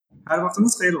Hər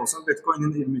vaxtınız xeyir olsun.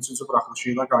 Bitcoin-in 23-cü buraxılışı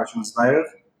ilə qarşınızdayıq.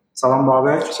 Salam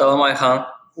Babək. Salam Ayxan.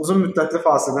 Uzun müddətli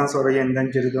fasilədən sonra yenidən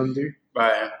geri döndük.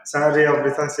 Bəli. Sənə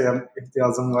reabilitasiyaya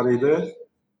ehtiyacım var idi.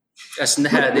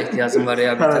 Əslində hələ də ehtiyacım var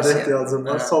reabilitasiyaya. Hələ də ehtiyacım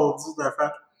var. Sonuncu dəfə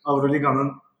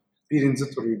Avroliqanın 1-ci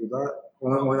turu idi da.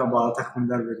 Ona oyuna bağlı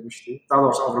təxminlər vermişdik. Daha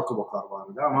doğrusu Avrokuboklar var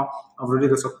idi, amma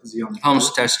Avroliqa çox bizi yanıltdı.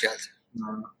 Hamısı tərs gəldi.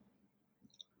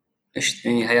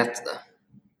 Eşitməyin həyatdır da.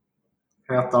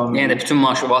 Həyat davam edir. Yəni də bütün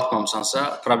maaşı atmamısansa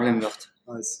problem yoxdur.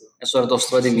 Aysə. Sonra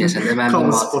dostluğa deməyəsən də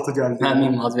mənim spotu gəldi.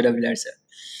 Mənim ad verə bilərsən.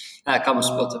 Hə, kamu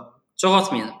spotu. Çox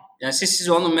atmayın. Yəni siz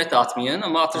onu ümumiyyətlə atmayın,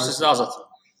 amma atırsınız da az atın.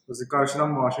 Özü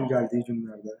qarşıdan maaşın gəldiyi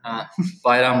günlərdə. Hə,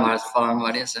 bayram var falan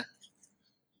var yəsə.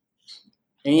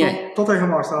 Niyə?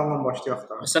 Tottenham Arsenal'la başlayaq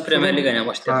da. Sən Premier Liqa ilə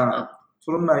başlayaq. Hə.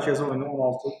 Turun mərkəzi oyunu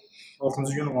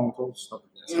 6-cı gün 16-da.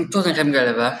 Tottenham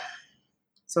qələbə.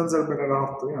 Səncə belə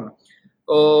rahatdır yəni?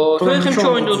 Tottenham ki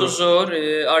oyunda uduzur.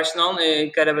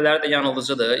 Arsenal'ın qələbələri də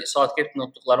yanıldıcıdır. Southgate'in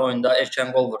utduqları oyunda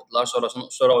erkən gol vurdular,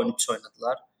 sonra oyunu pis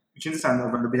oynadılar. İkinci səndə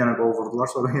əvvəldə bir dənə gol vurdular,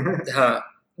 sonra yenə. Hə.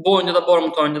 Bu oyunda da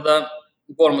Bournemouth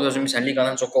özü bilirsən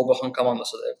liqanın ən çox gol buraxan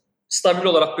komandasıdır. Stabil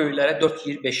olaraq böyüklərə 4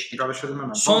 yeyir, 5 yeyir. Qarışdırdım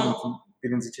mən. Son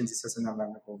birinci, ikinci hissəsinin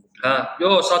əvvəlində gol vurdu. Hə,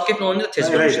 Southgate'in oyunu da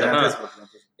tez vurmuşdu.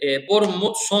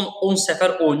 Bournemouth son 10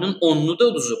 səfər oyunun 10-unu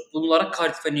da uduzub. Bunlara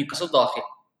Cardiff və Newcastle daxil.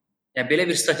 Yəni belə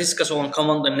bir statistikası olan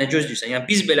komandadan nə gözləyirsən? Yəni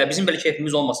bizim belə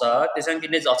keyfimiz olmasa, desən ki,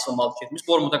 necə açılmalı keyfimiz?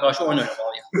 Bournemouth'a qarşı oyun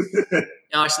oynamalıyıq.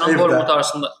 Yəni Arsenal Bournemouth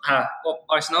arasında,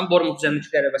 Arsenalın Bournemouth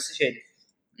üzərindəki qələbəsi şeydir.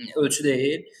 Ölçü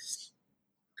deyil.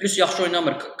 Plus yaxşı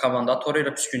oynamır komanda,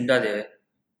 Torreira pis gündədir.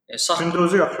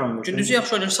 Gündüzü yaxşı oynayır. Gündüzü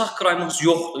yaxşı oynayır, sağ kraymız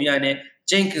yoxdur. Yəni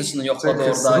Jenkins'ını yoxladı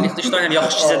orada. Liechtenstein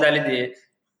yaxşı zədəlidir.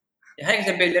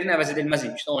 Həqiqətən bellərin əvəz edilməz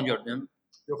imiş də onu gördüm.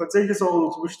 Yox, Jenkins onu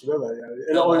unutmuşdu belə yəni.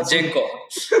 Elə oyuncu Jenko.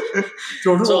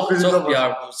 Çox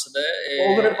yardımcısıdır.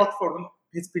 Olur Watfordun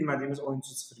heç bilmədiyimiz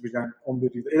oyuncusu 0-1-dən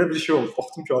 11 idi. Elə bir şey oldu.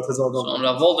 Baxdım ki, təzadüf oldu.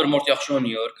 Sonra Voldemort yaxşı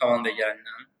oynayır komandaya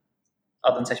gələndən.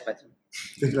 Adını çəkmədim.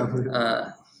 Deyirəm.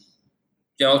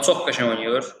 Yəni o çox qəşəng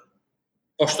oynayır.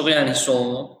 Boşluğu yəni hiss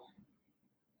olunur.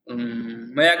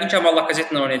 Mən yəqin ki,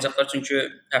 Lacazette ilə oynayacaqlar çünki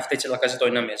həftə içi Lacazette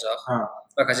oynamayacaq. Hə.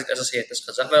 Lacazette əsas heyətdə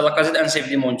çıxacaq və Lacazette ən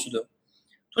sevdiyim oyunçudur.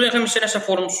 Tottenham isə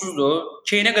formsuzdur.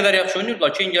 Kane-ə qədər yaxşı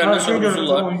oynayırlar. Kane gələndən sonra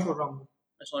uduzurlar.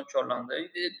 Sonra körləndi.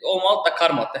 Olmalı da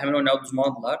karmadı. Həmin oyunu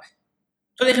uduzmalıdılar.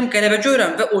 Tottenham qələbə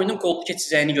görürəm və oyunun qol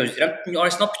keçəcəyini gözləyirəm. Çünki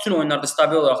Arsenal bütün oyunlarda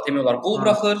stabil olaraq demək olar qol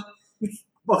buraxır.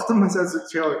 Baxdım məsələn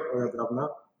şey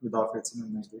oynadıramına müdafiəçinin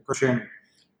nədir? Koşen.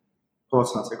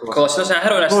 Kolasina sən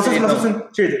hər oyun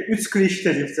şeydir. 3 klişe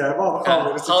dediksə,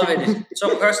 hal verir.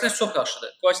 Kolasina çox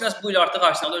yaxşıdır. Kolasina bu il artıq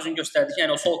Arsenalda özünü göstərdi ki,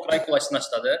 yəni o sol kray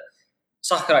Kolasinaçdadır.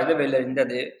 Sağ krayda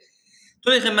bellərindədir.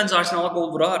 Tottenham məncə Arsenala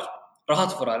qol vurar,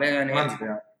 rahat vurar. Yəni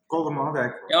məncə qol vurmağı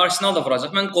dəqiq. Yəni Arsenal da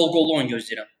vuracaq. Mən qol-qollu oyun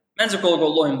gözləyirəm. Məncə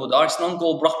qol-qollu oyun budur. Arsenalın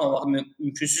qol buraxmamağı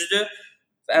mümkünsüzdür.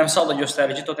 Və əmsal da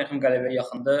göstərir ki, Tottenham qələbəyə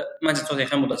yaxındır. Məncə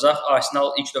Tottenham udacaq,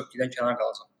 Arsenal ilk 4-lükdən kənar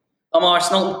qalacaq. Amma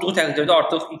Arsenal utduğu təqdirdə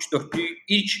artıq ilk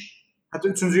 4-lük,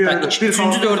 hətta 3-cü yerdə,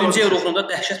 3-cü, 4-cü yer uğrunda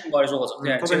dəhşət mübarizə olacaq.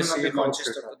 Yəni Chelsea,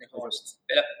 Manchester,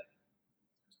 belə.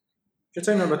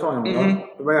 Keçən növbəti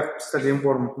oyununda və ya istədiyim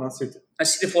Bournemouth City.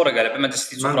 City fora qələbə, məncə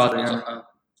City çox rahat olacaq.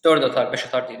 4 atar, 5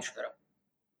 atar deyə düşünürəm.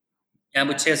 Yəni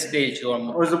bu Chelsea deyil ki,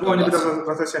 Bournemouth. O yüzden bu oyunu biraz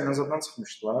rotasiya ilə zaten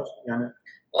çıxmışdılar. Yəni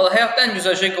vallahi həyatda ən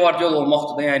gözəl şey Guardiola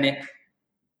olmaqdır da, yəni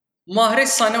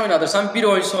Mahrez Sané oynadırsan, bir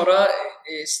oyun sonra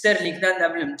Sterling'dən nə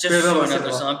bilim, Jesus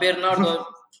oynadırsan, Bernardo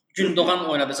Gündoğan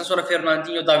oynadırsan, sonra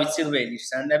Fernandinho, David Silva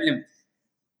eləyirsən, nə bilim.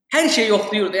 Hər şey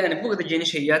yoxlayır da, yəni bu qədər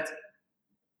geniş heyət.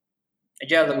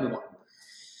 Gəl də qurma.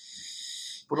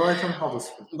 Brighton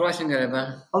Huddersfield. Brighton qələbə.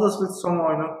 Huddersfield son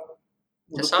oyunu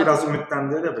biraz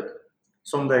ümidləndi elə bil.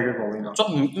 Son dəqiqə qolu ilə. Çox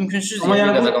mümkünsüz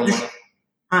liqada qalmağı.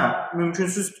 Hə,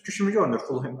 mümkünsüz kimi görünür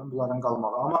Fulham'dan bunların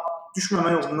qalmağı, amma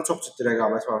düşməmə yolunda çox ciddi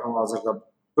rəqabət var hal-hazırda.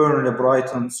 Burnley,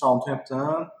 Brighton,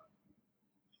 Southampton,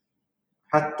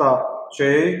 hətta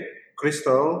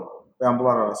Crystal, yəni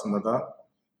bunlar arasında da.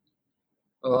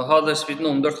 Huddersfield'in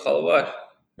 14 xalı var.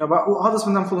 Ya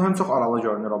Huddersfield'dən Fulham çox aralı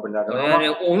görünür o birlərdə. Yəni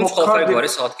 13 xal fərq var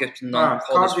Southgate'dən.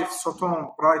 Cardiff, Southampton,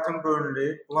 Brighton, Burnley,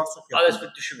 bunlar çox yaxın.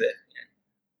 Huddersfield düşüb.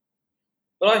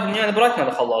 Yəni Brighton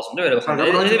da xal lazımdır belə baxanda.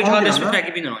 Elə bir Huddersfield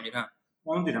rəqibi ilə oynayır, hə.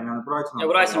 Onu deyirəm, yəni Brighton. Ya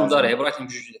Brighton udar, Brighton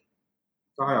güclüdür.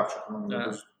 Daha yaxşı komanda.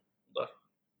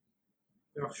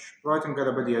 Yaxşı. Brighton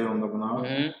qələbə deyək onda buna.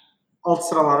 Alt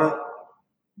sıraları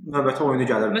növbəti oyunu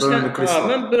gəlir. Burnley Crystal.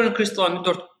 Mən Burnley Crystal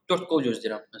 4 gol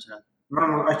gözləyirəm məsələn. Mən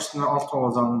onun əksinə 6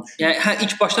 olacağını düşünürəm. Yəni hə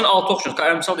ilk başdan 6 oxşur.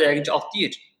 Əmsal da yəqin ki 6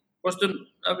 deyir. Prosta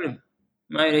nə bilim.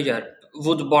 Mən elə gəlir.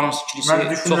 Wood Barnes ikilisi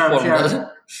çox formalıdır.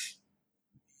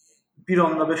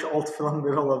 1.5 6 falan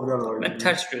belə ola bilər oyun. Mən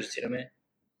tərs gözləyirəm.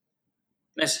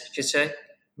 Nəsə, keçək.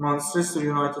 Manchester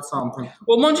United Southampton.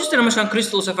 O Manchester məsələn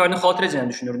Crystal səfərini xatirə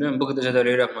edəcəyini düşünürdüm bu qədər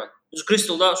zədəliyə rəğmən. Biz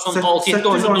Crystalda son 6-7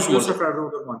 oyunda uduzmur. Səfərdə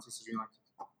odur Manchester United.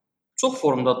 Çox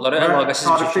formdadılar, əlaqəsiz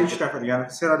bir şəkildə. Tarixdə 2 dəfədir. Yəni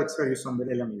Sir Alex Ferguson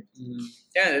belə eləməyib.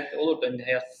 Yəni olur da indi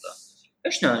həyatda.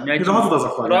 Heç nə, rahat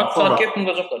udacaqlar. Rahat Southampton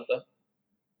udacaqlar da.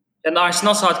 Yəni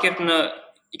Arsenal Southampton'ı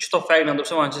 2 top fərqlə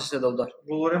dursa Manchesterdə udar.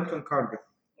 Wolverhampton Cardiff.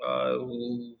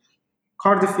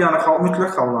 Cardiff yəni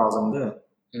mütləq xal lazımdır.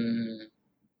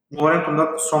 Wolverhampton'da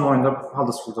son oyunda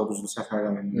Huddersfield-a uduzdu səfərdə.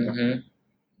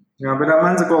 Yəni belə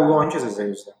məncə qollu oyun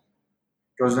keçəcək.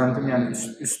 Gözləntim yəni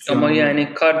üst. Amma yəni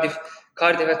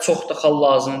Cardiff-ə çox da xal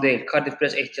lazım deyil. Cardiff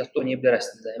biraz ehtiyatlı oynaya bilər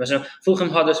əslində. Məsələn, Fulham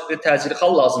Huddersfield təcili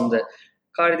xal lazımdır.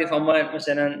 Cardiff amma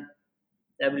məsələn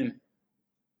nə bilim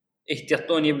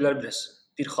ehtiyatlı oynaya bilər biraz.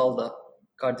 Bir xal da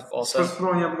Cardiff alsa.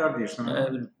 0-0 oynaya bilər deyirsən. Nə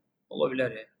bilim. Ola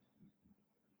bilər ya.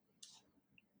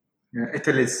 Yəni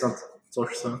Etelesat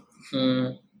coşsa.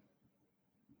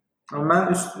 Amma mən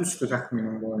üstü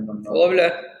təxminim bu oyundan. Ola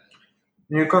bilər.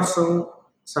 Newcastle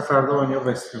səfərdə oynayır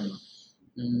West Ham'la.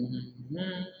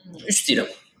 Üst deyirəm.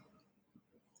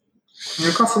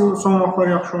 Newcastle son vaxtlar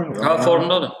yaxşı oynayır. Ha,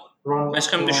 formdadır.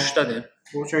 West Ham düşüşdədir.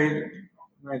 Bu şey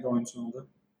neydi oyunçunun adı?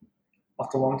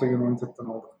 Atalanta United'dan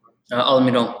aldı. Ha,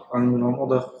 Almiron. O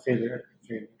da xeyli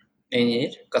şey.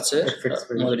 Neynir? Qaçır?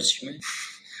 Modric kimi.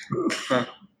 Ha.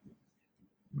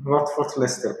 Watford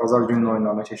Leicester bazar günü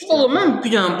oynamaya keçdi. Oğlum mən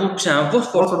bir dənə bu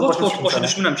Watford başa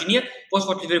düşmürəm ki, niyə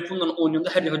Watford Liverpool'la oynayanda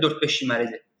hər dəfə 4-5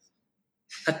 yeməlidir?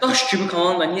 Hətta daş kimi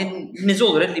komanda necə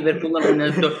olur Liverpool'la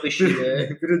oynayanda 4-5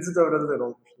 yeməlidir? Birinci dövrədə belə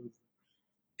olmuşdu.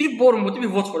 Bir Bournemouth,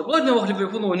 bir Watford. Bunlar nə vaxt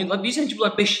Liverpool'la oynayırlar? Bilirsən ki,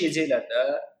 bunlar 5 yeyəcəklər də.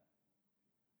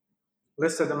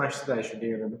 Leicester'da məşqçi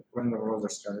dəyişikliyi elədi. Brendan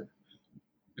Rodgers gəldi.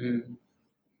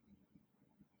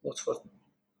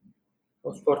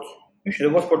 Watford. Müştəri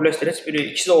Watford Leicester heç biri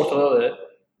ikisi də ortadadır.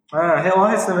 Hə,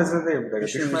 heç nə vəzində deyil bu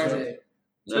dəqiqə.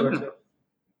 Nə bilim.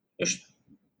 Heç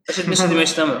demək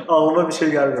istəmirəm. Ağlıma bir şey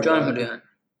gəlmir. Gəlmir yəni.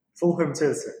 Fulham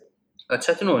Chelsea.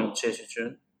 Çətin oyun Chelsea üçün.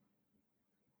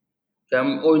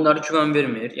 Yəni oyunları güvən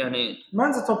vermir. Yəni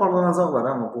məncə toparlanacaqlar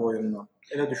amma bu oyunla.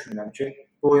 Elə düşünürəm ki,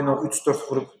 bu oyuna 3-4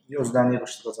 vurub özlərini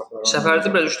yığışdıracaqlar. Səfərdə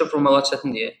biraz 3-4 vurmalar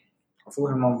çətindir.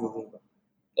 Fulham vurur da.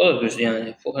 O da düzdür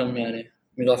yəni. Fulham yəni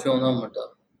müdafiə olunmur da.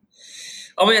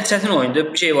 Amma yəni çətin oyundur.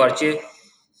 Bir şey var ki,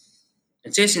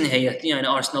 Chelsea-nin heyəti yəni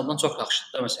Arsenaldan çox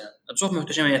yaxşıdır da məsələn. Çox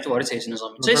möhtəşəm heyəti var Chelsea-nin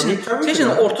zəmində.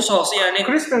 Chelsea-nin orta sahası yəni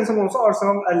Christensen olsa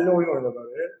Arsenal 50 oyun oynadar.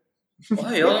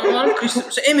 Ay, onların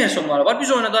Christensen Emersonları var.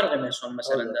 Biz oynadarıq Emerson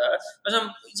məsələn də. Məsələn,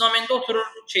 zəmində oturur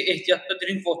ehtiyatda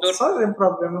Drinkwater. Sadəcə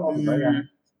problemi odur da yəni.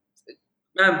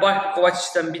 Mən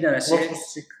Kovacic-dən bir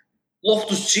dənəsi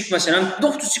Loftus-Cheek məsələn,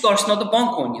 Loftus-Cheek Arsenalda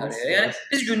bank oynayır. Yəni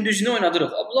biz gündüzünü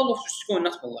oynadırıq. Bunlar Loftus-Cheek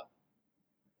oynatmırlar.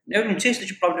 Nə bilim,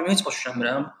 Chelsea-dəki problemi heç başa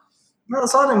düşmürəm.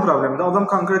 Sadəcə problemidir. Adam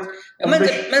konkret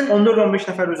 14-15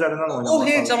 nəfər üzərindən oynayır. O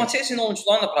heç amma Chelsea-nin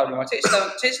oyunçularının da problemi var.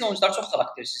 Chelsea-nin oyunçuları çox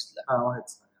xaraktersizdirlər. Hə, o heç.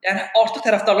 Yəni artıq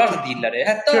tərəfdarlar da deyirlər.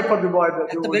 Hətta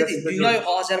belə deyim, dünya yox,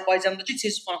 Azərbaycandakı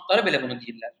Chelsea fanatları belə bunu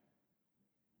deyirlər.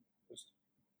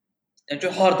 Yəni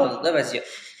ki, hardadır da vəziyyət.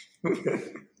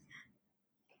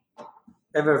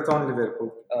 Everton Liverpool.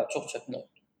 Çox çətin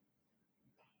oldu.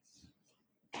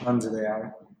 Məncə də yəni.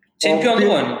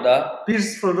 Çempionluq oyunu da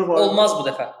 1-0 var. Olmaz bu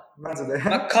dəfə. Məncə də.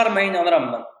 Mən Karmaya inanıram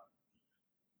mən.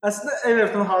 Əslində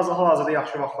Everton hal-hazırda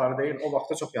yaxşı vaxtları deyil, o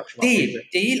vaxtda çox yaxşı vaxtı idi.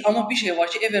 Deyil, amma bir şey var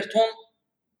ki, Everton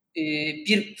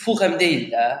bir Fulham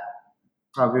deyil də.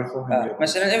 Ha, bir Fulham deyil.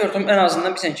 Məsələn, Everton ən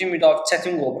azından bilsən ki, müdafiə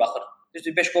çətin gol buraxır.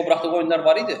 Düzdür, 5 gol buraxdığı oyunlar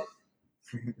var idi.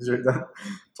 Şeydən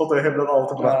Tottenham'dan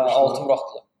 6 buraxmışdı. 6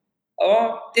 buraxdılar. Amma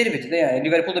derbidir də, yəni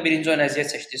Liverpool da birinci oyun əziyyət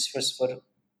çəkdi, 0-0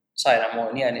 sayıram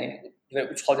oyunu. Yəni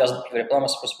 3 xal yazılıb Liverpool, amma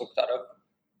 0-0 qutarıb.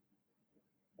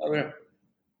 Nə bilim.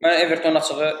 Mən Everton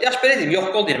açığı, yaxşı belə deyim,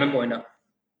 yox gol deyirəm bu oyuna.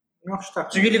 Yaxşı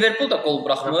təxmin. Çünki Liverpool da gol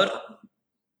buraxmır.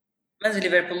 Məncə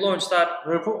Liverpoollu oyunçular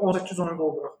Liverpool 18 oyun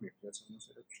gol buraxmır deyəsən.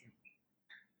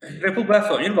 Liverpool bu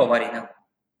həftə oynayır Bavariya ilə.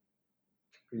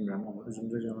 Bilmirəm amma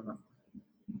özümdə canım.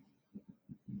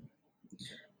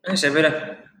 Nəysə belə.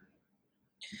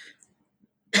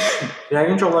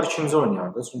 Yəqin ki onlar ikinci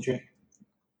oynayardı çünki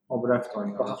o bir həftə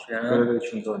oynayır. Belə də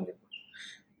ikinci oynayırlar.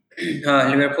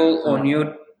 Hə, Liverpool oynayır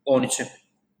 13-ü.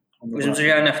 Bizimcə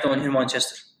gələn həftə oynayır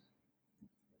Manchester.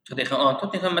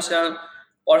 Tottenham məsələn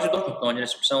Borussia Dortmund oynayır.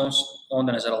 Sən onu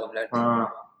da nəzərə ala bilərdin.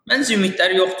 Məncə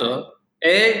ümidləri yoxdur.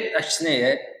 Əksinə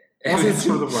Nasıl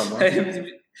 3-0 dublar?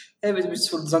 Evet,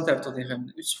 3-0 düzən tərəf Tottenham.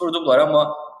 3-0 dublar amma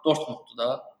Dortmunddur da.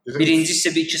 Birinci isə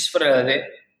 2-0 elədi.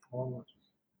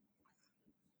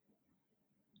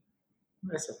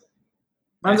 Nəysə.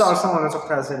 Məncə Arsenal ona çox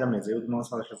təsir eləməyəcək. Udmağa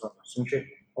çalışacaqlar. Çünki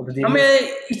Amma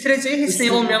itirəcəyi heç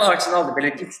nə olmayan Arsenaldır belə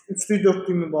deyim.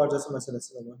 3-4 mübarizəsi məsələsi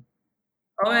var.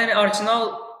 Amma yəni Arsenal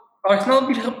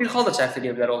bir xal da çərk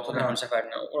edə bilər o Tottenham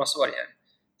səfərinə. Orası var yəni.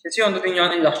 Keçək onda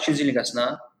dünyanın ən yaxşı ikinci liqasına.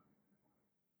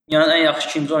 Dünyanın ən yaxşı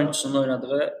ikinci oyunçusunun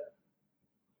oynadığı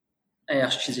ən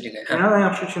yaxşı ikinci liqa. Yəni ən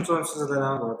yaxşı ikinci oyunçusu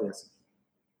zədələnən var deyəsən.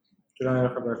 Görən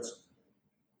xəbərçi.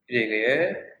 Bir dəqiqə.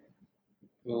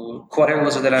 Bu Quaresma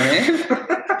zədələnir.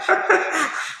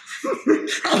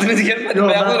 Adını deyirəm.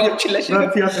 Mən fikirləşirəm.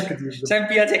 Mən Piatek deyirdim. Sən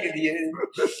Piatek deyirdin.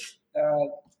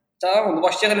 Tamam, onda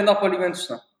başlayaq elə Napoli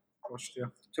Juventusla.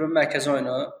 Başlayaq. Turun mərkəzi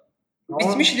oyunu.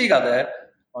 Bitmiş liqadır.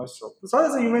 Ayşə.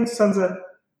 Sadəcə Juventus səncə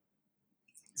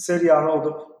seriyanı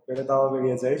olub belə davam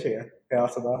edəcəyi şeyə,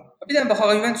 həyatına. Bir dənə baxaq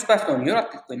Juventus bu həftə oynayır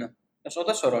Atletico ilə. Yoxsa o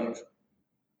da sonra oynayır?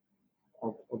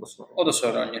 O da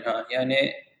sonra oynayır ha. Yəni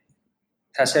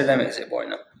təsir eləməyəcək bu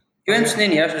oyuna. Juventus nə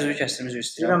edir? Sözü kəsdiyimiz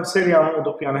istəyirəm. Deyirəm seriyanı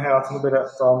udub, yəni həyatını belə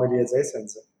davam edəcək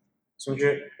səncə? Çünki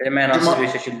belə mənasız bir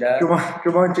şəkildə.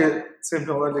 Güman ki,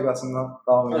 Çempionlar Liqasından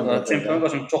davam edəcək. Çempionlar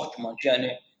Liqasından çox güman ki,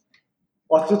 yəni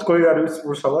Atletico'yu yarı 3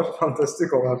 vursalar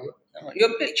fantastik olardı.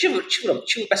 Yox, 2 vur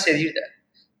bəs edir də.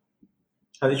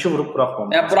 Hə, 2 vurub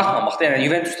buraxmamaq. Yəni buraxmamaq da, yəni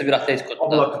Juventus da bir Atletico'dur.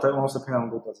 Allah qıtay onsa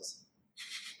penaltı udacaqsın.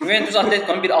 Juventus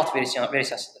Atletico'nun bir alt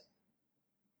versiyasıdır.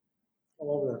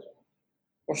 Ola bilər.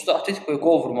 Boşda Atletico'ya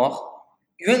qol vurmaq.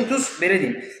 Juventus belə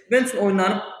deyim. Juventusun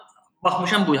oyunlarını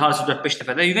baxmışam bu harca 4-5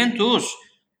 dəfədə. Juventus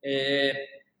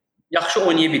yaxşı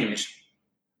oynaya bilmir.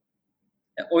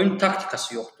 Yəni oyun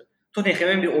taktikası yoxdur.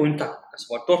 Tottenham'ın bir oyun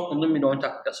taktikası var. Dortmund'un bir oyun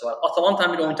taktikası var.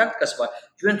 Atalanta'nın bir oyun taktikası var.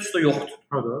 Juventus'da yoxdur.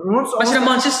 Məsələn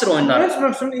Manchester oyunları.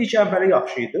 Mövsümün ilk əvvəli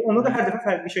yaxşı idi. Onda da hər dəfə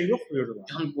fərqli şey yoxdurdular.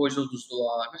 Yəni boyca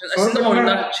uduzdular. Məsələn əslində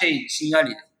oyunlar sinyal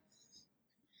idi.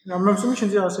 Yəni mövsümün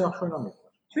ikinci yarısı yaxşı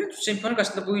oynamırdılar. Juventus Çempionlar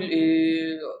Liqasında bu il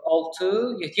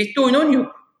 7 oyun oynayıb.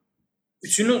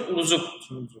 3-ünü uduzub.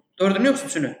 4-ünü yoxsa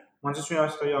 3-ünü? Manchester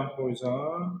United-da Young Boys-a,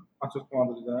 Atletico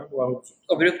Madrid-də bunları uduzub.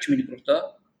 O biri kimin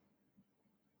qrupda?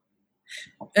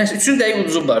 Yəni 3-ünü dəqiq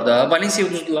uduzublar da. Valencia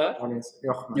uduzdular. Valencia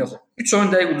yox. 3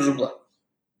 oyun dəqiq uduzublar.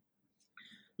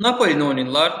 Napoli ilə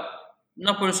oynayırlar.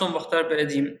 Napoli son vaxtlar belə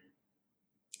deyim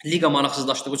liqa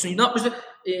maraqsızlaşdığı üçün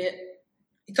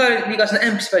İtaliya liqasında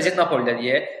ən pis vəziyyət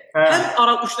Napoli'dədir.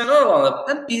 Həm üçdən aralanıb,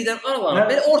 həm birdən aralanıb.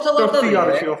 Belə ortalardadır. 4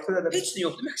 yarışı yoxdur. Heç nə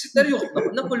yoxdur. Məqsədləri yoxdur.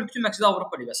 Napoli bütün məqsədi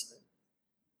Avropa liqasıdır.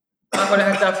 Napoli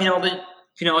hətta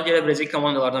finala gələ biləcək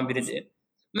komandalardan biridir.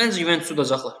 Məncə Juventus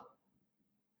udacaqlar.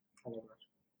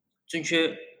 Çünki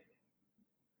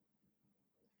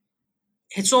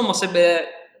heç olmasa belə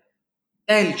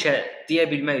bəlkə deyə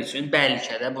bilmək üçün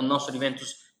bəlkə də bundan sonra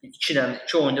Juventus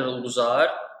 2 oyunda da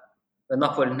uduzar və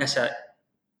Napoli nəsə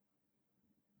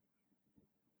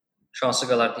şansı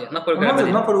qalar deyə.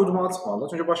 Napoli udmağa çıxmalı.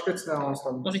 Çünki başqa heç nə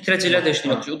olmasa. Yoxsa itirəcəklər də heç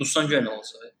nə yoxdur. Uduzsan görə nə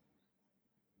olsa.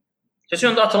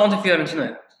 Keçən onda Atalanta Fiorentina.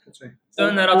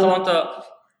 Dönənlər Atalanta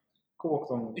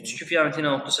kubokdan 3-2 Fiorentina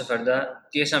oldu səfərdə.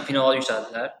 Deyəsən finala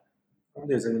yüksəldilər. Onu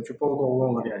deyəcəm ki, bol qollu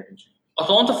onlar yəqin ki.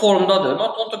 Atalanta formdadır.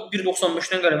 Atalanta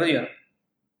 1.95-dən qələbə deyir.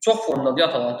 Çox formdadır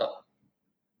Atalanta.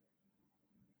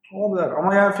 Ola bilər.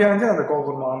 Amma yəni Fiorentina da qol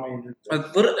vurmağa meyillidir.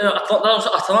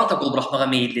 Atalanta qol buraxmağa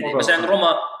meyillidir. Məsələn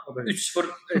Roma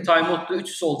 3-0 time-out'du,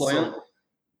 3-3 oldu oyun.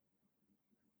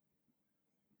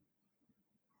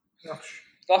 Yaxşı.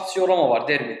 Lazio Roma var,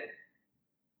 derbi.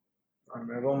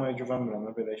 Yəni Romaya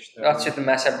güvənmirəm belə işlər. Lazio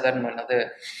məsələlərlə oynadı.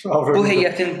 Bu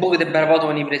heyətin bu qədər bərbad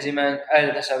oynaya biləcəyi mən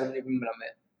əldə təsəvvür edə bilmirəm.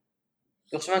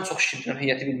 Yoxsa mən çox şişirdirəm,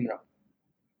 heyəti bilmirəm.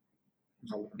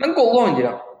 Mən qollu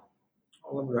oynayıram.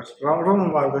 Ola bilər. Roma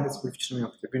barədə heç bir fikrim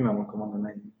yoxdur. Bilmirəm o komanda nə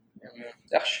edir.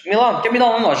 Yaxşı.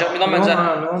 Milanın olacaq. Milan məncə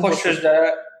xoş sözlərə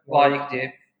layiqdir.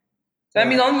 Və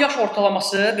Milanın yaş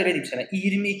ortalaması belə deyim sənə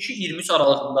 22-23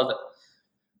 aralığındadır.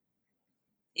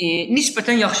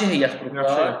 Nisbətən yaxşı heyət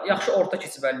qruplar, yaxşı orta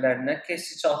keçibəllərinə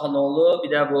Kessi Çalhanoğlu,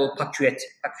 bir də bu Paquet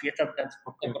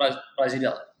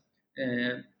Braziliyalı.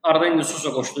 Arada indi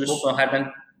Suso qoşdu, Suso hərdən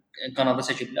Kanada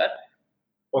çəkiblər.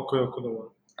 Bakayoko da var.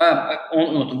 Onu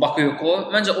unutdum, Bakayoko.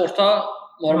 Məncə orta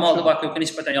normaldır, Bakayoko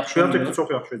nisbətən yaxşı oyundur. Piatek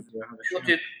çox yaxşı edir.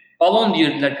 Piatek balon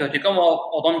deyirdilər Piatek, amma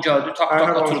adam gəldi, tak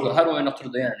atırdı, hər oyun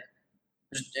atırdı yəni.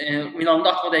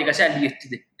 Milanda atma dəqiqəsi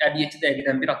 57-dir. 57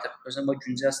 dəqiqədən bir atır. Özən bax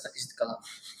güncəl statistikalar.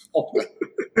 Hopdur.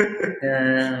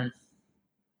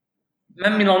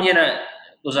 Mən Milanı yenə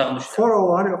dozağını düşdüm. For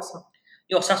olar yoxsa?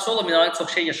 Yox, Sassuolo Milana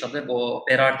çox şey yaşadı. O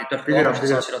Berardi 4 gol atmışdı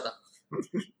Sassuolo'da.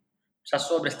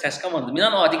 Sassuolo biraz tərs komandadır.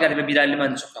 Milan adi qəribə 1.50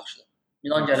 məncə çox yaxşıdır.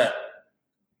 Milan gələr.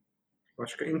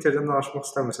 Başqa Interdən danışmaq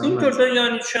istəmirsən. Interdən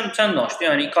yəni düşən sən danışdı.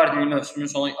 Yəni Icardi'nin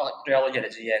mövsümünün sonu Real'a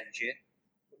gələcək yəqin ki.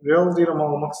 Real deyirəm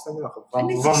almaq istəmir axı.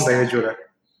 Vandaya görə.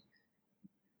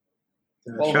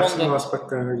 Şəxsi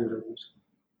münasibətlərinə görə deyir.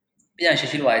 Bir dənə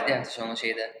şəkil var idi həftə sonu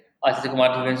şeydə. Atletico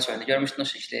Madrid Juventus oyunu. Görmüşdün o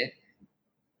şəkli?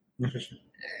 Nə şəkil?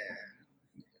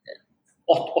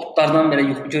 Otlardan belə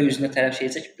göy üzünə tərəf şey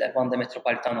çəkiblər. Vanda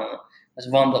Metropolitano.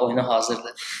 Məsələn, Vanda oyuna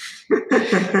hazırdır.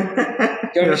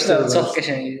 Görmüşlər, çox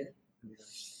qəşəng idi.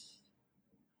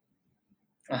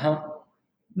 Aha.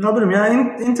 Nə bilim, yəni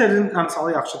Interin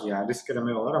əmsalı yaxşıdır yəni, risk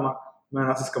eləmək olar, amma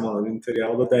mənasız komandadır Inter ya,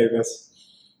 o da dəyməz.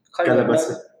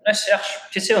 Qələbəsi. Nəsə yaxşı,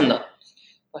 keçək onda.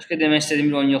 Başqa demək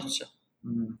istədiyim bir oyun yoxdursa.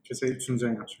 Keçək 3-cü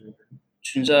ən yaxşı.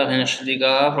 3-cü yaxşı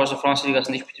liqa, Fransa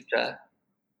liqasında iş bitiblər.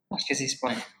 Başqası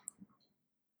İspaniya.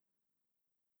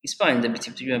 İspaniyada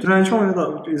bitibdi görüm. Dünənki oyunu da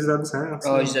izlədisən?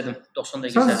 İzlədim. 90 dəqiqə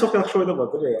izlədim. Sən çox yaxşı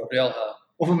oynamadın ya. Real ha.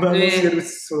 Onun mənim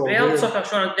yerimiz oldu. Real çox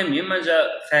yaxşı oynadı deməyim, məncə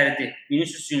Fərdi,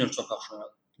 Vinicius Junior çox yaxşı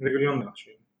oynadı. Reguilon da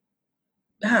yaxşı.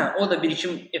 Hə, o da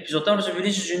 1-2 epizoddan sonra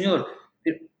Vinicius Junior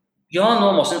yalan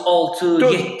olmasın 6,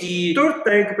 7, 4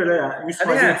 dəqiqə belə yəni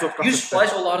 100% epizod qatdı.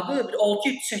 100% olardı. Bir 6,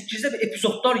 7, 8-də bir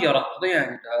epizodlar yaratdı da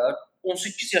yəni də.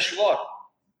 18 yaşı var.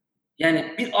 Yəni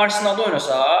bir Arsenalda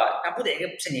oynasa, yəni bu dəqiqə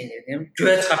bu sənə edirdim.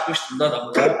 Göyə çıxartmışdım da adamı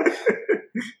da.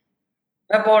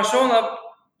 Və Barcelona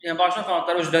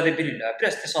fanatları özləri də bilirlər.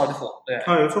 Biraz təsadüf oldu yəni.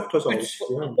 Hayır, çox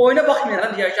təsadüf. Oyuna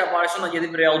baxmayaraq deyir ki, Barcelona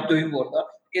gedib Real döyüb orada.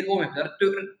 Gedib olmayıblar.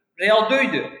 Real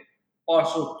döydü.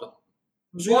 Barcelona.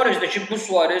 Suarez-dəki bu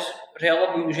Suarez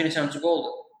Reala bu gün neçənci qoldu?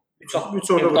 3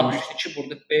 orada vurmuş. 2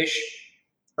 burada 5.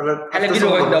 Hələ bir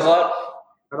oyunda var.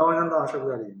 Hələ oyundan danışa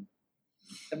bilərik.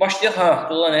 Başlayaq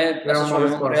dolan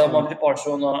Real Madrid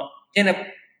Barcelona. Yenə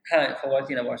favorit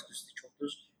yenə Barcelona çox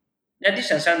düz. Nə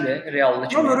deyirsən sən də Realda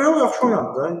kimi? Amma Real yaxşı oynadı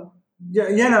da.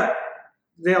 Yenə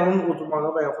Realın udmağa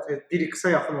və yaxud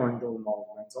 1-2-sə yaxın oyunda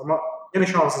olmalıdır məncə. Amma yenə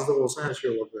şanssızlıq olsa hər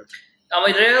şey ola bilər.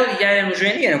 Amma Real yəni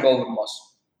Rujeni yenə qol vurmaz.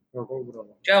 Yox, qol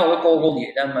vuramaz. Gəl o qol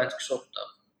yeyir, məntiqsi oldu.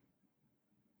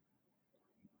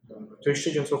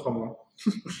 Teşekkür çox amma.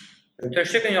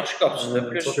 Teşekkür yaxşı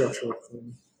qapıcıdır. Çox yaxşı vaxtı.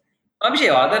 Amma bir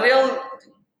şey var da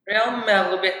Real'ın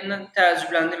məğlubiyyətindən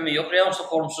təəccübləndim yox. Real olsa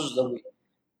formsuzdur bu.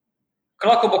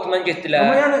 Krakow'dan getdilər.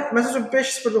 Amma yəni məsələn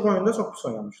 5-0-lıq oyunda çox pis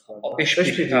oynamışdılar.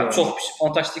 5-1 çox pis,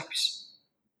 fantastik pis.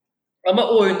 Amma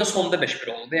o oyunda sonda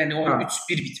 5-1 oldu. Yəni oyun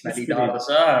 3-1 bitməli idi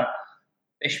hardasa.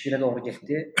 5-1-ə doğru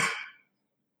getdi.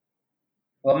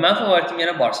 Və mənim favoritim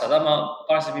yenə Barsadır, amma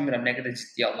Barsa bilmirəm nə qədər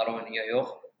ciddi alırlar oyunu ya yox.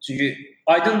 Çünki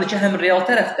aydındır ki, həm Real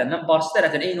tərəfdən, həm Barsa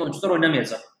tərəfdən eyni oyunçular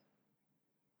oynamayacaq.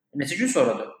 Neçə gün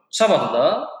sonradır? Sabahdır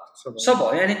da.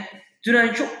 Sabah. Yəni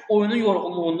dünənki oyunun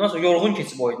yorğunluğundan sonra yorğun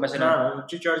keçib oyun. Məsələn,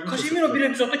 Casemiro bir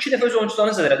epizodda 2 dəfə öz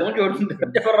oyunçularını zədələdi. Onu gördün mü?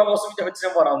 Bir dəfə Ramos'u, bir dəfə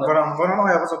Dizan Varanı. Varanı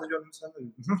ayağı zadı görmüsən də.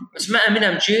 Məsələn, mən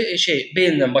əminəm ki,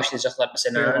 Bale-lə başlayacaqlar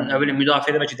məsələn. Nə bilim,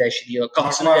 müdafiədə bəlkə dəyişiklik,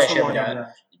 qapısını dəyişə bilər.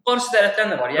 Barsa tərəfdən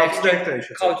də var. Yəni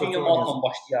Coutinho Malcolm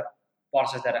başlayar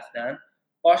Barsa tərəfdən.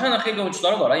 Barsa xeyli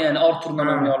oyunçuları var. Yəni Artur'la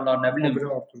oynayarlar, nə bilim.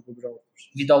 Artur.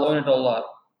 Vidal oynayırlar.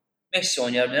 Messi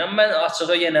oynayar bilər. Mən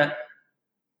açığı yenə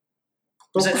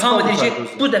hamı deyir ki,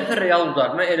 bu dəfə Real udar.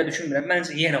 Mən elə düşünmürəm.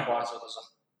 Məncə yenə Barsa udacaq.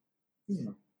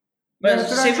 Mən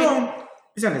sevirəm.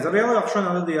 Bizə necə Real yaxşı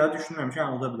oynadı deyə düşünürəm ki,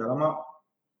 uda bilər, amma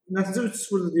nəticə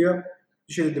 3-0 deyə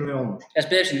bir şey demək olmur.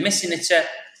 Belə şimdi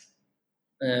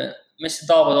Messi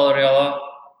davada Real'a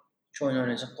ki oyun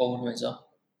oynayacaq, qol vurmayacaq.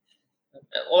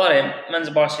 Olar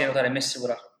məncə Barsa yenə udar, Messi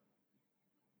vurar.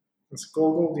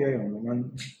 Gol deyəyəm mən.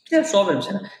 Bir də sual verim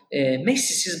sənə.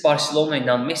 Messi-siz Barcelona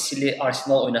ilə Messi-li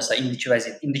Arsenal oynasa indiki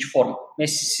vəziyyət, indiki form.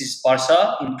 Messi-siz Barsa,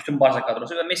 bütün Barsa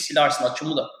kadrosu və Messi-li Arsenal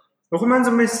kim uda? Yox,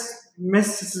 məncə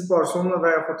Messi-siz Barcelona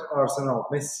və yaxud Arsenal,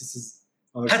 Messi-siz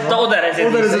Arsenal. Hətta o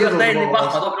dərəcədə. Yox da indi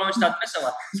baxma, o bir oyuncu tapmasa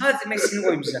var. Sadəcə Messi-ni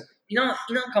qoy bizə. İnan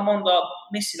komanda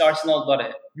Messi-li Arsenal udar.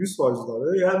 100% udar.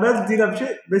 Yəni mən deyirəm ki,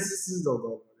 Messi-siz də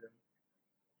udar.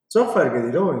 Çox fərq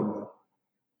edir oyunda.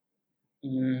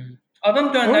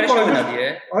 Adam dönləri şey oynadı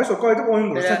ya. Ayso qayıdıb oyun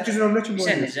qurur. 8 nömrə kimi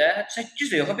oynadı. Necə?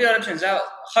 8 də yox. Bir ara bizə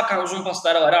Hakan uzun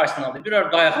pasları var Arsenalda. Bir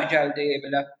ara dayağa gəldi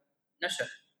belə. Nəsə.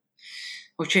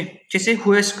 Okey. Keçək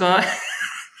Huesca.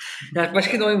 Yəni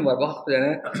başqa da oyun var. Bax bir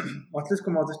dənə.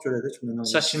 Atletico Madrid görədə kimdən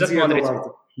oldu? Sociedad Madrid.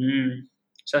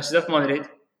 Sociedad Madrid.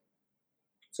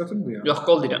 Çətindir ya. Yox,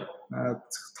 gol deyirəm.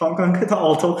 Tam konkret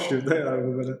 6 oxşuyur da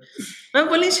yəni belə. Mən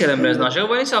Valencia'dan biraz danışaq.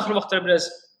 Valencia axır vaxtlar biraz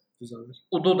düzəldir.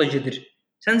 Udo da gedir.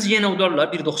 Səncə yenə udarlar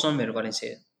 1.90 verir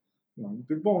Valencia'ya. Yəni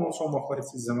Bilbao'nun son vaxtlar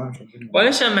heç izləməmişəm.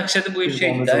 Valencia'nın məqsədi bu il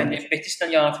şeydir də, yəni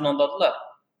Betis'dən yarı finaldadılar.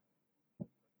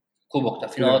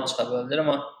 Kubokda finala çıxa bildilər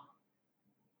amma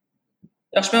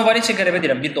yaxşı mən Valencia qələbə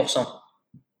deyirəm 1.90.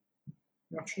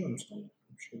 Yaxşı olmuşsan.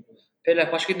 Belə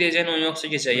başqa deyəcəyin oyun yoxsa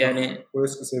keçək, yəni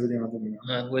Huesca Sevilla'dan demirəm.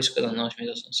 Hə, Huesca'dan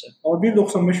danışmayacaqsan. Amma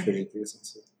 1.95 verir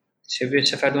deyəsən. Sevilla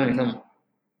səfərdə oynayır mı?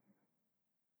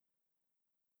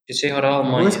 Keçək hara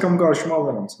Almanya. Huesca'mı qarşıma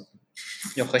alıram sən.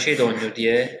 Yox, şey də oynayır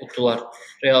deyə utdular.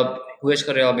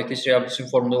 Huesca Real Betis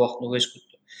formunda vaxtında Huesca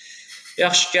utdu.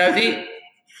 Yaxşı, gəldik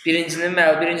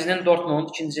birincinin Dortmund,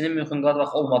 ikincinin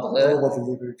Mönchengladbach olmadığı,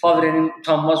 Favre'nin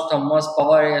utanmaz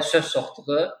Bavariyaya söz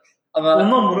soxduğu,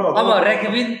 amma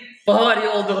rəqibin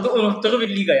Bavariya olduğunu unutduğu bir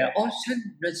liqaya. Sən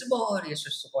necə Bavariyaya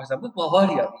söz soxarsan? Bu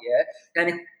Bavariya deyə.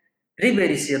 Yəni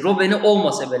Riberisi, Robben'i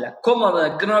olmasa belə,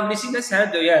 Komanı, Gnabry'si ilə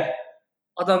səni döyər.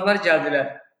 Adamlar gəldilər.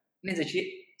 Necə ki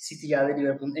City gəldi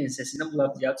Liverpool'un ensəsindən, bunlar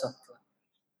gəlib çatdılar.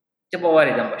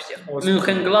 Bavariyadan başlayaq.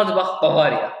 Mönchengladbach,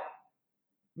 Bavariya.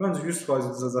 Məncə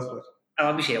 100% düzəcəklər.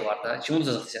 Amma bir şey var da, kimi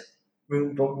düzəcəksən?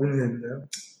 Bilmirəm.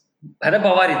 Hələ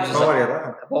Bavariya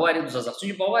düzəcək. Bavariya düzəcək.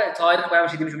 Çünki Bavariya tarix və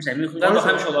həmişə demişəm, Mönchengladbach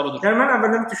həmişə onlar odur. Yəni mən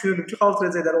əvvəldən düşünürdüm ki, xalq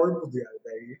rəcələri oyun budur yəni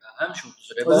dəqiq. Həmişə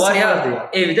udur. Bavariya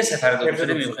evdə səfərdə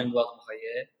udur Mönchengladbach-a.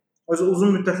 Uzun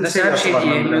müddətli şey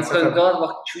deyim,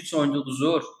 Mönchengladbach 2-3 oyunda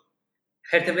uduzur.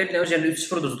 Hertha Berlin özlərində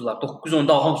 3-0 uduzdular.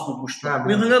 9-10-da hamısını udmuşdular.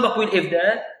 Mönchengladbach bu il evdə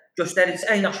göstəricisi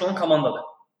ən yaxşı olan komandadır.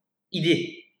 İdi.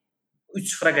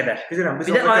 3-0-a qədər. Bilirəm. Bir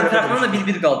də Eintrachtla da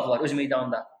 1-1 qaldılar öz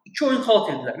meydanında. 2 oyun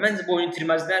xalt etdilər. Məncə bu oyunu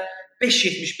itirməzlər.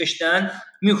 5.75-dən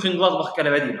Mönchengladbach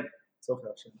qələbə deyirəm. Çox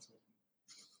yaxşı.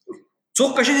 Çox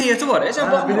qəşəng heyəti var.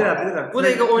 Sən baxma. Bilirəm. Bu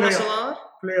dəqiqə oynasalar,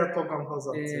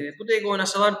 bu dəqiqə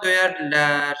oynasalar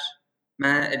döyərdilər.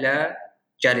 Mənə elə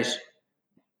gəlir.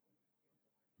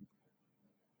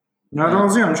 Yəni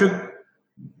razıyam ki,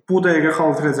 bu dəqiqə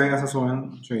xalt edəcək əsas oyun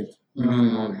şeydir.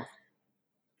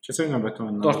 Keçək növbəti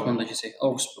oyunlar. Dortmundda keçək,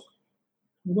 Augsburg.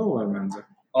 Bu da olar məncə.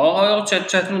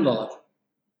 Çətin olar.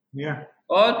 Niyə?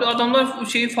 Adamlar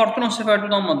Fortuna səfərdə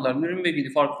udanmadılar. Nürnberg idi,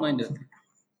 Fortuna idi.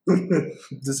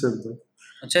 Düzdür.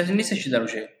 Çətinlik çəkirlər o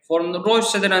şey. Formunda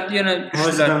Royce sədələndi, yenə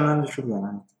düşdülər.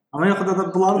 Düşürlər. Amma yaxında da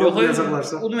bunlar da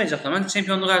udmayacaqlarsa. Udmayacaqlar. Mən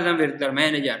çempionluğu əldən verdilər.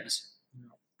 Mənə nə gəlməz.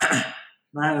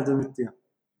 Mənə də ümidliyəm.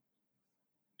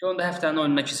 Onda həftənin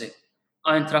oyununa keçək.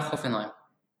 Eintracht Hoffenheim.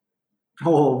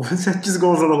 8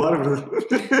 gol olar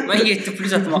burada. Mən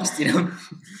 7+ atmaq istəyirəm.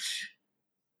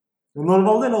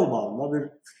 Normalda elə olmalı. Bir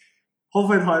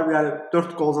Hoffenheim yəni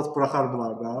 4 gol at buraxar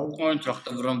bunlar da. Eintracht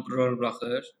da vurur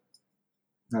buraxır.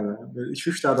 Nədə?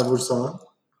 2-3 dənə də vursa.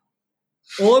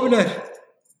 Ola bilər.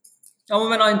 Amma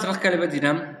mən Eintracht qələbə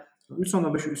deyirəm.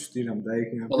 3.5 üst deyirəm dəqiq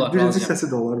yəni. Birinci səsi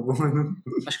də olar bu oyunun.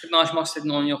 Başqa danışmaq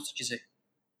istədiyin oyun yoxdur ki.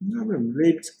 Nə bilim,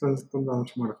 Leipzig-dən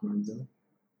danışmarıq məncə.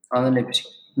 Ana Leipzig.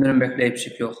 Nürnberg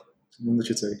Leipzig yox. Bunu da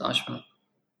keçək. Danışmırıq.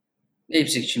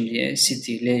 Leipzig kimdir?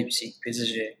 City, Leipzig,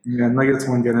 PSG. Yəni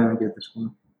Nagelsmann gələn gedir.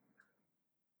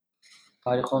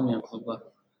 Tarix olmayan klublar.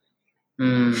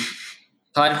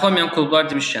 Tarix olmayan klublar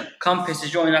demişkən, Kam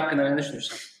PSG oyunu haqqında nə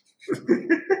düşünürsən?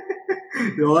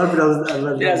 Onlar biraz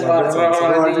əvvəl. Biraz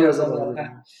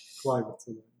var.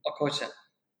 Akoça.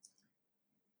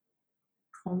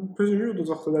 PSG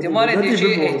udacaqlar. Demar edir ki,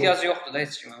 ehtiyacı yoxdur da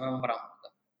heç kimə. Mən varam burada.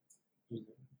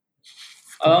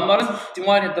 Adamların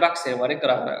Dimari Draxler var ya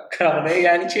qırağına.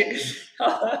 Yəni ki,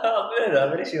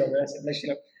 belə şey olur.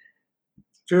 Əsəbləşirəm.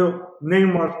 Ki,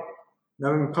 Neymar, nə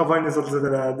bilim, Cavani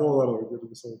zədələrdə onlar oynuyor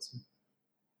bu sözü.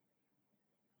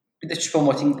 Bir də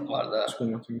Choupo-Moting var da.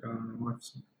 Choupo-Moting.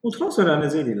 Bu transferlər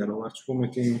necə edirlər onlar?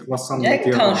 Choupo-Moting, Lassandra Diarra.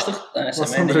 Yəni tanışlıq da nəsə.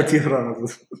 Lassandra Diarra.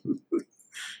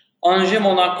 Angers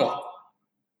Monaco.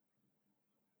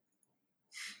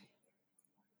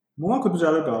 Monaco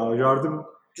düzəlib ha, yardım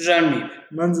düzəlməyib.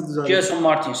 Məncə düzəlib. Gelson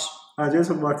Martins.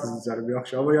 Gelson Martins düzəlib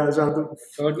yaxşı, amma yəni yardım.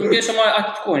 Gördün Gelson Martins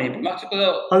Atletico oynayıb.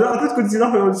 Atletico'da Atletico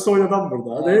cinah oyuncusu oynadan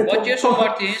burada. Gelson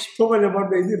Martins Tomal var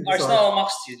da edir. Arsenal almaq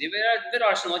istəyirdi. Ver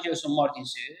Arsenal Gelson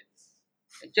Martins'i.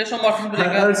 Gelson Martins bu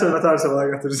dəqiqə Arsenal'a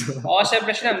götürəcək.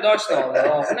 Əsəbləşirəm də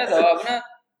Arsenal'a. Bu nə də? Buna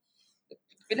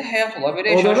belə həyat olar, belə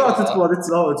yaşayır. Orada Atletico'da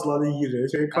cinah oyuncuları yeyir.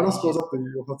 Carrasco da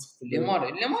yoxa çıxdı.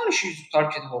 Lemar işi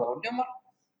tərk edib olar.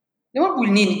 Lemar bu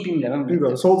il nə edib bilmirəm.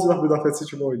 Bilmirəm. Sol cinah müdafiəçisi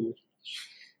kimi oynayır.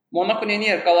 Monaco nə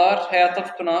edir? Qalar, həyatda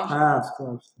tutunar.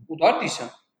 Tutunar. Udar deyirsən?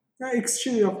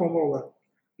 X2 yapmalı olar.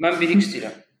 Mən 1x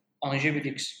deyirəm. Angers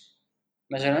 1x.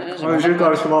 Məsələn, Angers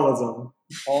qarşıma alacağım.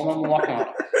 Olmam Monaco.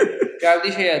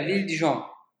 Gəldi şeyə, Lille Dijon.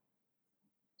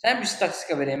 Sən bir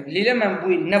statistika vereyim. Lille mən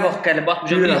bu il nə vaxt qələbə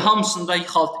atmışam, bir hamısında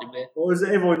xalt edib. O özü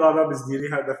ev oyunlarına biz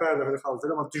deyirik hər dəfə xalt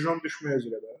edir, amma Dijon düşməyə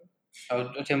üzrədir.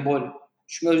 Ötembol.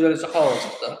 Düşməyə üzrədirsə xal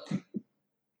olacaq da.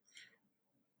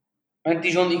 Mən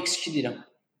Dijon X2 deyirəm.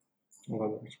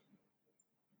 Olabilir.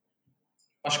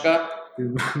 Başqa?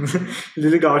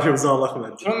 Lille qarşımıza alaq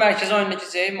məncə. Bunun mərkəzi oyununa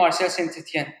keçək, Marseille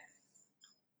Saint-Étienne.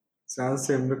 Sənin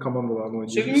sevimli komandaların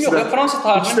oynayır. Sevimli yox, Fransa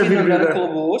tarixinin bir nömrəli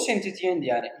klubu Saint-Étienne-dir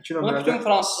yəni. Bunu bütün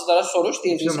fransızlara soruş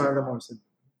deyəcəksən. 2 nömrəli Marseille.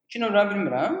 2 nömrəni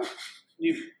bilmirəm.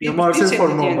 Marseille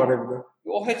forman var evdə.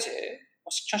 O heç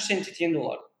Saint-Étienne də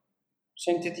olar.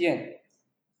 Saint-Étienne.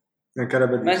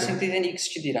 Qələbə Mən deyirsən. Saint-Etienne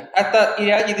X2 deyirəm. Hətta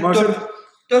irəli gedib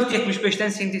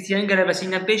 4.75-dən Saint-Etienne qələbəsi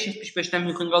ilə 5.75-dən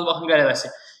Mönchengladbachın qələbəsi.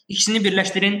 İkisini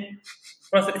birləşdirin.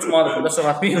 Burası 3 manat da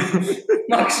soğatmayım.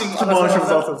 Maksimum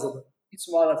arasında 3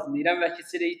 manat deyirəm və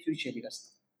keçirik Türkiyə liqasına.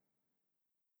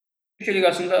 Türkiyə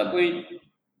liqasında bu il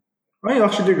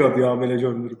yaxşı liqadır ya, belə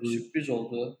görünür bu. Sürpriz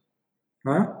oldu.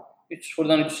 Hə?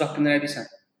 3-0-dan 3 haqqında nə deyirsən?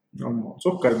 Amma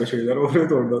çox qəribə şeylər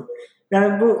olur orada.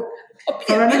 Yəni bu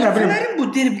Fenerin bu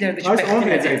derbilərdəki bəxti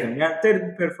necədir? Yəni derbi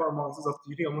performansı zət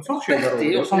deyir, amma çox şeylər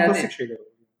olur. Fantastik şeylər olur.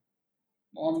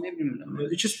 Anlaya bilmirəm.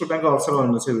 2-0-dan Qalatasaray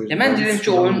oyununa çevirdi. Mən dedim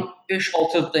ki, oyun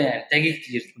 5-6-da yəni dəqiq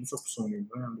deyirdim. Çox pis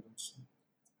oynayırdı, yəni bilirsən.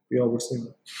 Biabırsan.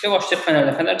 Başlayır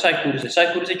Fenerlə. Fener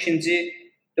Çaykur ikinci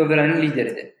dövrənin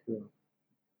lideridir.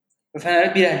 Və Fenerə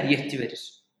 1.57 verir.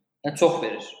 Yəni çox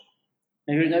verir.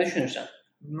 Nə düşünürsən?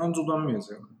 Məncə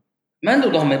udanmayacaq. Mən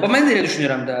də udanmayacağam. Mən də elə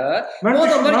düşünürəm də. Bu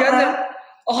adamlar gəldi.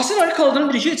 Hasan Ali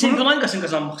kaldırım deyir ki, Çempionlar Liqasını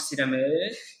qazanmaq istəyirəm.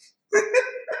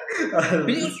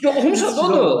 Yox, oxumusan da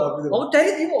onu. Amma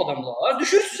dəli deyil o adamlar.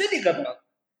 Düşürsüzə liqadan.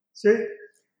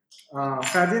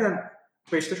 Fərdi ilə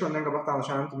Beşiktaş oyundan qabaq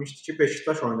danışanım demişdi ki,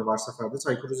 Beşiktaş oyunu var səfərdə,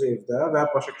 Çaykur evdə və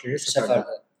Başakşehir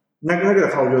səfərdə. Nə qədər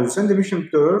xal görürsən? Demişim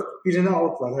 4, birini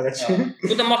alıblar hələ ki.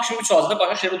 Bu da maksimum 3 azdır,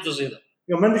 Başakşehir udacaqdı.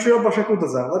 Yox, mən düşünürəm Başakşehir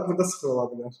udacaqlar, burada 0 ola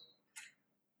bilər.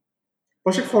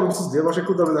 Başakşehir formsuz deyə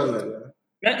Başakşehir uda bilərlər ya.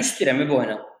 Mən üst deyirəm bu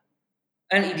oyuna.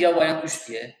 Ən ideal variant üst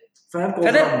deyə. Fener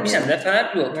bilirsən də, Fener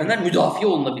yox, Fener müdafiə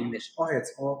oluna bilmir. O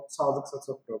sadıqsa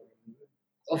çox problemlidir.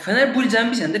 O Fener bu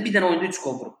ilcəmi bilirsən də bir dənə oyunda 3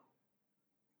 gol vurub.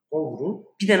 Gol vurub?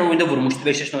 Bir dənə oyunda vurmuşdu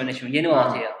Beşiktaşın oyuna kimi, yeni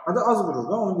Malatya'ya. Hadi az vurur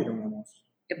da, onu deyirəm mən.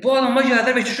 Bu adamlar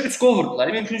gəldi Beşiktaşa 3 gol vurdular.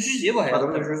 Mümkünsüz deyə bu həyatda.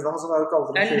 Adam mümkünsüz Hasan Ali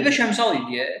kaldırıb. 55 əmsal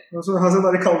idi deyə. Sonra Hasan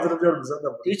Ali kaldırıb görmüsən də.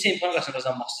 Deyir Çempionlar Liqasını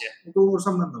qazanmaq istəyir. Gol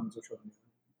vursam mən də çox oynayıram.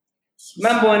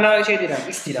 Mən bu oyuna deyirəm,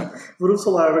 üst deyirəm. Vurub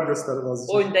sol ayağa göstərir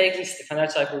azıcık. Oyun dəqiq üstdür. Fener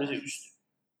Çaykur üstdür.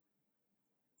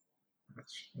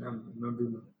 Mən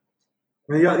bilmirəm.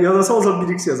 Yadasa olsa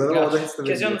 1x yazarım, orada heç də.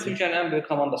 Keçən Türkiyənin ən böyük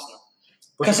komandasına.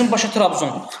 Kasımpaşa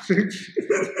Trabzon.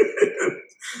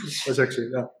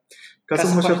 Başakşehir, ha.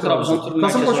 Kasımpaşa Trabzon.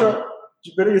 Kasımpaşa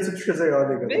belə yetib düşəcək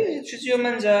hali qədər. Belə düşəcək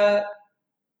məncə.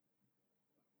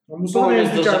 Musa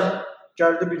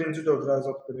gəldi birinci dövrə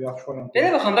azad bir yaxşı oynadı.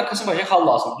 Belə baxanda Kasımpaşa xal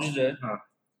lazım, düzdür? Hə.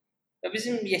 Və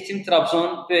bizim yetim Trabzon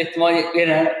böyük ehtimal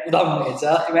yenə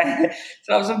udanmayacaq. Yəni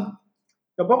Trabzon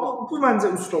bu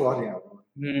məncə üst olar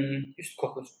yəni. Üst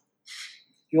kopur.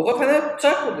 Yox, Fener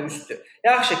Çaykur'da üstdür.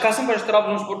 Yaxşı, Kasımpaşa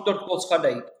Trabzonspor 4 gol çıxar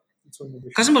dəqiq.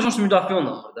 Kasımpaşa üstü müdafiə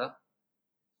olunmur da.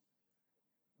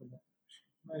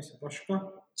 Nəysə, başqa?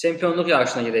 Çempionluq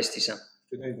yarışına gedə istəyirsən.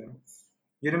 Gedəydim.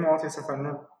 Yeni Malatya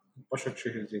səfərinə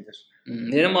Başakşehir gedir.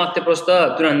 Yeni Malatya prosta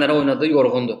dünənlərə oynadı,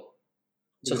 yorğundur.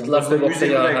 Çıxdılar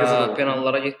futbolda,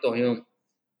 penallara getdi oyun.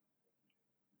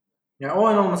 Yəni o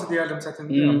oyun olmasa deyərdim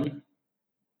çətindir.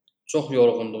 Çox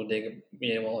yorğundur dəqiq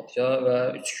Yeni Malatya və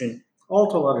 3 gün.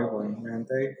 Alt olar oyun, yəni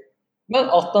dəqiq.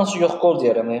 Mən altdan sonra yox gol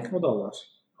deyərəm. O da olar.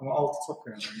 Amma altı çox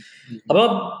yəni. Amma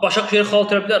Başakşehir xal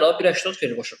tərə bilər, 1.80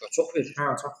 verir Başakşehir, çox verir. Hə,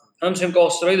 çox. Həmçinin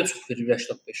Qalatasaray da çox verir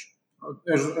 1.85.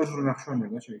 Özür yaxşı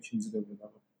oynayır da ikinci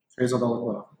dövrdə. Feyzadalık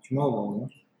var. Kim aldı onu?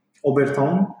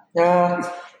 Oberton. Ya.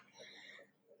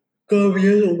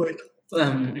 Gabriel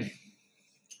Oberton.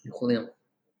 Yoxlayım.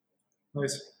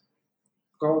 Neyse.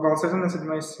 Galatasaraydan nəsə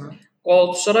demək istəyirsən?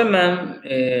 Galatasaray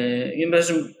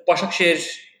mənim Başakşehir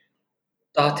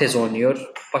daha tez oynayır.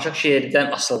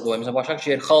 Başakşehirdən asılı oynuyor. Məsələn,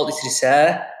 Başakşehir xal itirsə,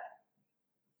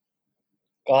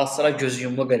 Galatasaray göz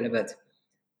yumma qələbədir.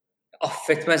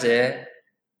 Affetməz.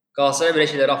 Galatasaray belə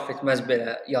şeyləri affetməz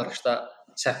belə yarışda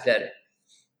səhvləri.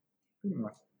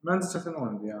 Bilmirəm. Məncə çətin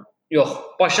oyundur ya. Yox,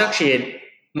 Başakşehir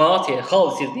Malatya'ya xal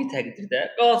itirdiyi təqdirdə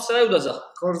Galatasaray udacaq.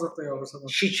 Qarzatda yağırsa.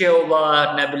 Şike olar,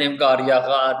 nə bilim qar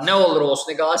yağar, nə olur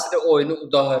olsun, Galatasaray oyunu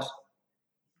udar.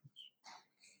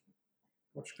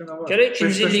 Başqa nə var? Gərək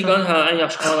ikinci liqanın ən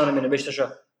yaxşı komandalarından biri Beşiktaşa.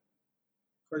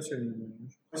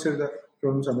 Kayseri'də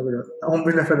görmüşəm də belə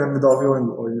 11 nəfərdən müdafiə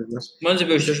oynayırlar. Məncə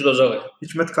Beşiktaş udacaq.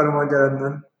 Hikmət Karaman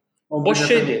gələndən boş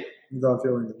şeydir. Müdafiə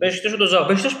oynayırlar. Beşiktaş udacaq.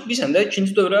 Beşiktaş bilirsən də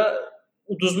ikinci dövrə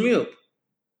uduzmayıb.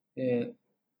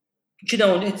 2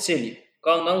 dənə oyunda heç eləyib.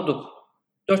 Qalandan udub.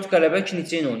 4 qələbə 2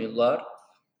 neçə ilə oynayırlar.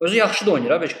 Özü yaxşı da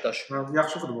oynayır ha Beşiktaş.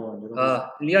 Yaxşı futbol oynayır. Ha,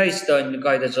 Liaiç də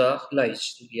qayıdacaq.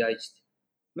 Liaiç.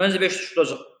 Məncə Beşiktaş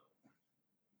udacaq.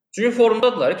 Çünki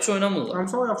formdadılar, heç oynamırlar.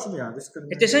 Hamısı yaxşıdır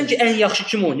yəni. Desən ki, ən yaxşı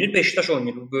kim oynayır? Beşiktaş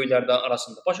oynayır bu böyüklərdən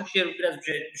arasında. Başakşehir biraz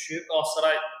düşüb,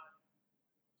 Galatasaray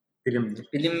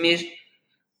bilinmir.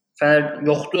 Fener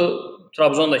yoxdur.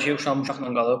 Trabzon da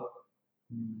uşaqla qalıb.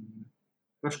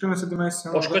 Başqa nəsə demək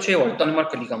istəyirəm? Başqa şey var.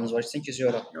 Danimarka liqamız var. İstəyən keçir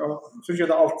ora.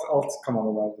 Türkiyədə alt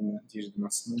komandalardır mən deyirdim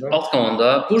əslində. Alt komanda.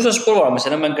 Bursaspor var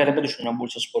məsələn. Mən qəribə düşünürəm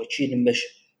Bursaspor 2.25.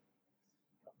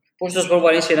 Bursaspor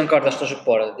Valensiya ilə qardaşlaşıb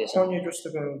bu arada deyəsən. Konya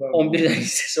Göztepe'nin 11 dənə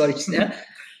hissəsi var ikisinə.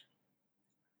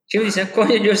 Kim deyirsən?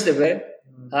 Konya Göztepe.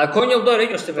 Ha, Konya udar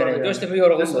Göztepe'yə. Göztepe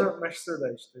yorğundur. Məşqçi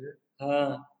dəyişdi. Ha.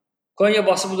 Konya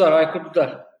basıb udar, Aykut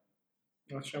udar.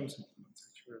 Axşamısın.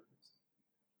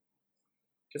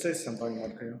 Keçək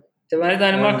Danimarkaya. Deməli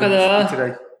Danimarkada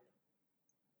bitirək.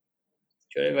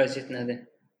 Görək vəziyyət nədir?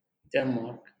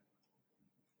 Denmark.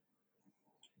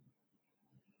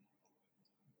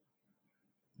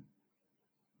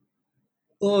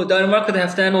 Danimarkada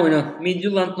həftənin oyunu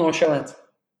Midtjylland Nordsjælland.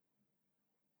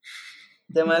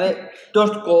 Deməli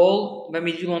 4 gol və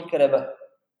Midtjylland qələbə.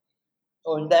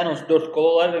 Oyunda ən az 4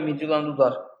 gol olar və Midtjylland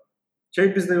udar.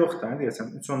 Bizdə yoxdur, deyəsən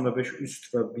 3.5 üst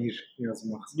və 1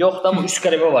 yazmaq. Yoxdur, amma üst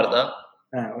qələbə var da.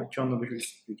 Hə, 2.5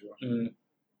 üst 1 var.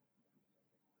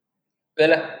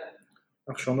 Belə.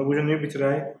 Yaxşı, onda bu günü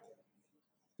bitirək.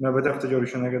 Növbəti həftə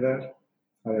görüşənə qədər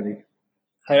hələlik.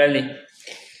 Hələlik.